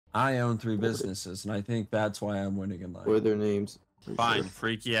I own 3 businesses, and I think that's why I'm winning in life. What are their names? Fine,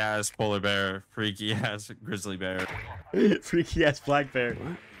 freaky ass polar bear, freaky ass grizzly bear. Freaky ass black bear.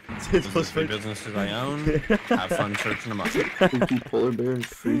 Those are the 3 businesses I own. Have fun searching them up. Freaky polar bear and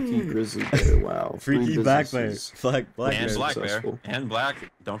freaky grizzly bear. Wow. Freaky black bear. Black And bear. black successful. bear. And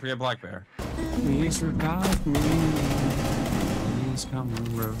black. Don't forget black bear. Please revive me. Please come and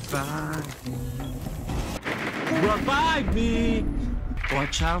revive me. Revive me!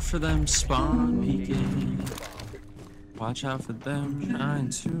 Watch out for them spawn peeking. Watch out for them trying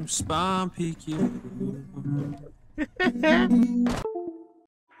to spawn peek you.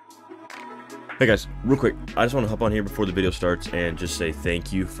 Hey guys, real quick, I just want to hop on here before the video starts and just say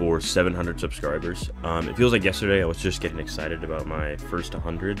thank you for 700 subscribers. It feels like yesterday I was just getting excited about my first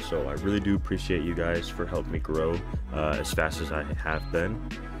 100, so I really do appreciate you guys for helping me grow as fast as I have been.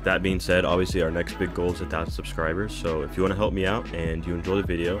 That being said, obviously our next big goal is 1,000 subscribers, so if you want to help me out and you enjoy the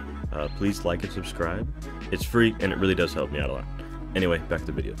video, please like and subscribe. It's free and it really does help me out a lot. Anyway, back to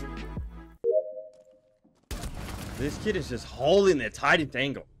the video. This kid is just holding the tight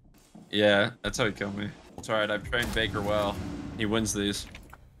angle. Yeah, that's how he killed me. It's alright, I've trained Baker well. He wins these.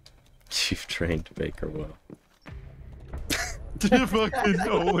 You've trained Baker well. Fucking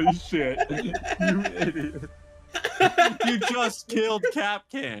holy shit. You idiot. You just killed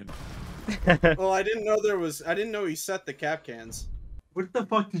Capcan. Well, I didn't know he set the cap cans. What the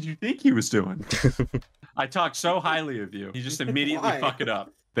fuck did you think he was doing? I talk so highly of you. You just immediately Why? fuck it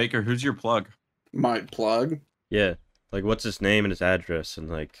up. Baker, who's your plug? My plug? Yeah, like what's his name and his address and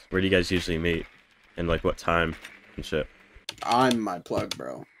like where do you guys usually meet and like what time and shit. I'm my plug,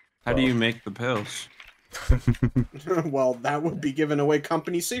 bro. How do you make the pills? Well, that would be giving away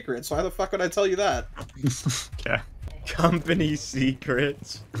company secrets. Why the fuck would I tell you that? Okay. Company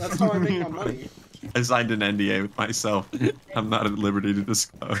secrets. That's how I make my money. I signed an NDA with myself. I'm not at liberty to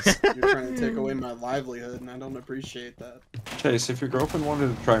disclose. You're trying to take away my livelihood, and I don't appreciate that. Chase, if your girlfriend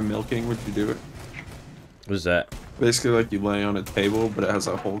wanted to try milking, would you do it? What's that? Basically, like you lay on a table, but it has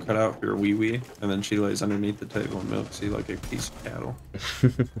a hole cut out for your wee-wee, and then she lays underneath the table and milks you like a piece of cattle.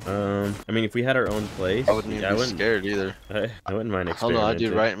 I mean, if we had our own place, I wouldn't even yeah, be scared either. I wouldn't mind Hell no, I'd do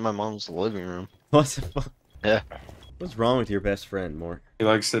experimenting. right in my mom's living room. What the fuck? Yeah. What's wrong with your best friend, More? He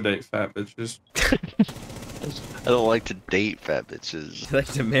likes to date fat bitches. I don't like to date fat bitches. I like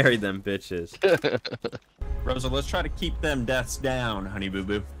to marry them bitches. Rosa, let's try to keep them deaths down, honey boo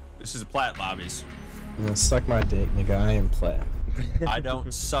boo. This is a plat lobbies. Suck my dick, nigga. I am plat. I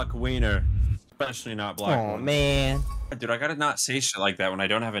don't suck wiener, especially not black Oh ones. man. Dude, I gotta not say shit like that when I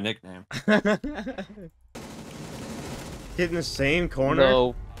don't have a nickname. Get in the same corner.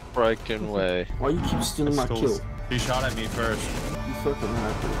 No freaking way. Why you keep stealing my kill? He shot at me first. You fucking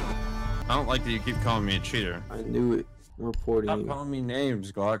hacker. I don't like that you keep calling me a cheater. I knew it. I'm reporting Stop you. calling me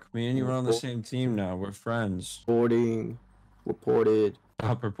names, Glock. Me and you are on the same team now. We're friends. Reporting. Reported.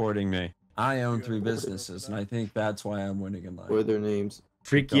 Stop reporting me. I own 3 businesses, and I think that's why I'm winning in life. What are their names?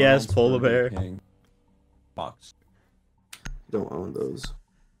 Freaky ass McDonald's, polar Burger bear. King, Fox. Don't own those.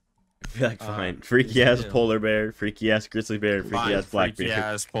 Be like, fine. yes, Freaky you ass do. polar bear. Freaky ass grizzly bear. Freaky Fine, ass black freaky bear.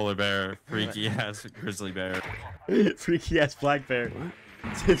 ass polar bear, freaky ass grizzly bear. Freaky ass black bear.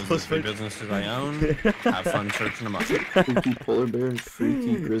 Those are the 3 businesses I own. Have fun searching them up. Freaky polar bear and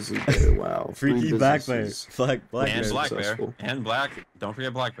freaky grizzly bear. Wow. Freaky Three black bear. businesses. Black And bear. black bear. successful. And black. Don't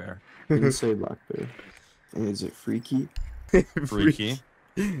forget black bear. I didn't say black bear. And is it freaky? Freaky.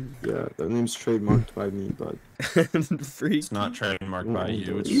 Yeah, that name's trademarked by me, but Freak. It's not trademarked by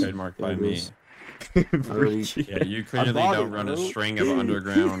you. It's Yeah, trademarked by it me. is. I already, Freaky. Yeah, you clearly bought don't it, run a bro. string of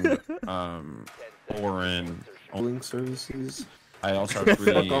underground, foreign. link services. I also have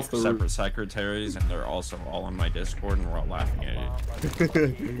 3 Fuck off the separate roof. secretaries, and they're also all on my Discord, and we're all laughing at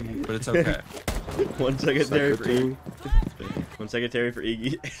you. But it's okay. One secretary for Secretary. one secretary for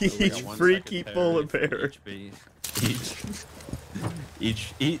each, So we got each one freaky secretary polar for bear.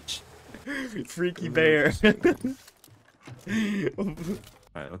 Each. Freaky bear.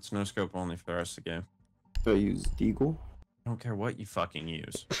 Alright, let's no scope only for the rest of the game. I use Deagle, I don't care what you fucking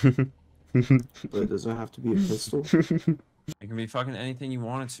use. but it doesn't have to be a pistol. It can be fucking anything you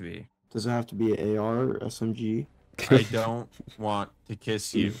want it to be. Does it have to be an AR or SMG? I don't want to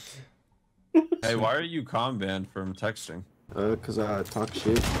kiss you. Hey, why are you com banned from texting? Cause I talk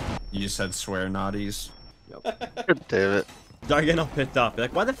shit. You said swear naughties. God damn it. Start getting all pissed off. Be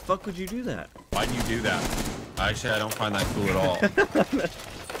like, why the fuck would you do that? Why'd you do that? Actually, I don't find that cool at all.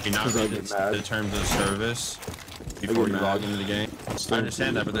 You not 'Cause I read get the mad. terms of service before you get log mad. into the game. I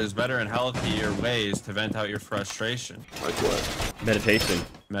understand that, but there's better and healthier ways to vent out your frustration. Like what? Meditation.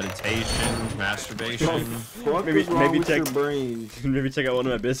 Meditation, masturbation. What Maybe- is wrong maybe with check- your brain? Maybe check out one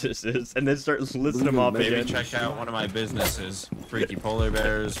of my businesses and then start listing them off Maybe again. check out one of my businesses. Freaky polar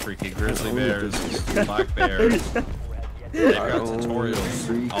bears, freaky grizzly bears, black bears. They've got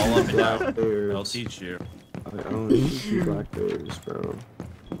tutorials all up and down. They'll teach you. I own freaky black bears, bro.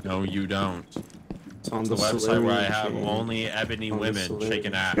 No, you don't. It's on It's the a website where I Solarian have chain. only ebony On the women Solarian.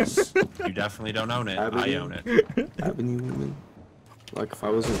 shaking ass. You definitely don't own it. I Ebony? own it. Ebony women. Like if I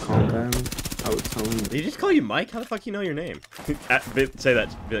was in compound, I would tell him. Did he just call you Mike? How the fuck you know your name? Say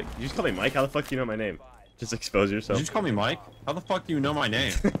that. Be like, you just call me Mike? How the fuck do you know my name? Just expose Did yourself. you just call me Mike? How the fuck do you know my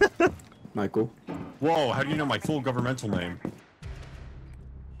name? Michael. Whoa, how do you know my full governmental name?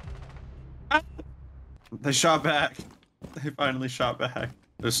 They shot back. They finally shot back.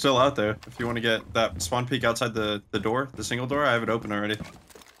 They're still out there. If you want to get that spawn peek outside the door, the single door, I have it open already.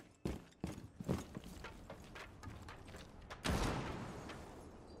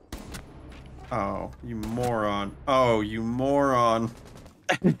 Oh, you moron. Oh, you moron.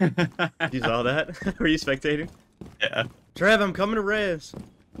 You saw that? Were you spectating? Yeah. Trev, I'm coming to res.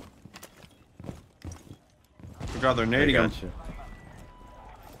 Forgot they're I nading him. got you.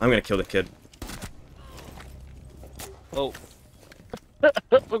 I'm gonna kill the kid. Oh.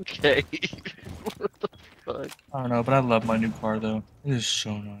 Okay. What the fuck? I don't know, but I love my new car though. It is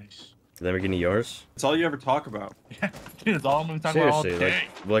so nice. Lamborghini yours? It's all you ever talk about. Dude, it's all I'm gonna talk about all Seriously, day.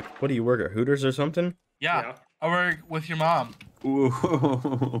 like, what do you work at, Hooters or something? Yeah, I work with your mom. Ooh.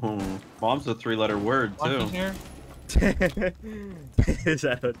 Mom's a 3-letter word, Lunch too. is here. Is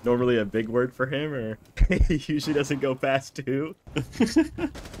that normally a big word for him, or he usually doesn't go past 2?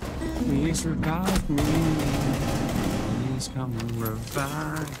 Please revive me. Please come and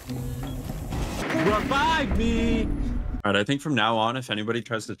revive me. Revive me! Alright, I think from now on, if anybody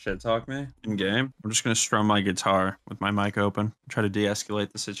tries to shit talk me in game, I'm just gonna strum my guitar with my mic open, try to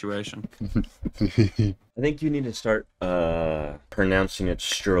de-escalate the situation. I think you need to start pronouncing it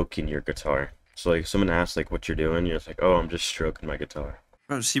stroking your guitar. So like, someone asks like what you're doing, you're just like, oh, I'm just stroking my guitar.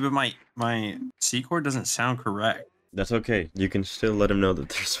 Oh, see, but my C chord doesn't sound correct. That's okay. You can still let them know that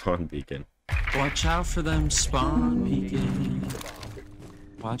they're spawn beacon. Watch out for them spawn peeking.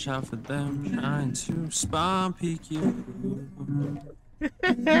 Watch out for them trying to spawn peek you.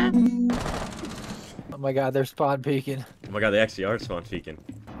 Oh my god, they're spawn peeking. Oh my god, they actually are spawn beacon.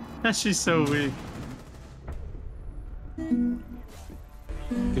 She's so weak.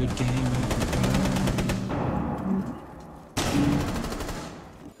 Good game.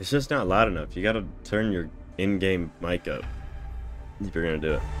 It's just not loud enough. You gotta turn your in-game mic up if you're gonna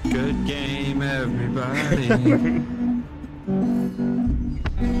do it. Good game, everybody.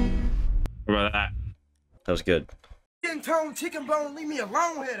 What about that? That was good. Tone chicken bone, leave me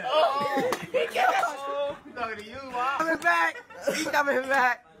alone here. Oh, talking to you, Mom. Coming back. He's coming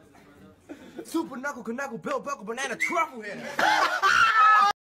back. Super knuckle, belt buckle, banana truffle here.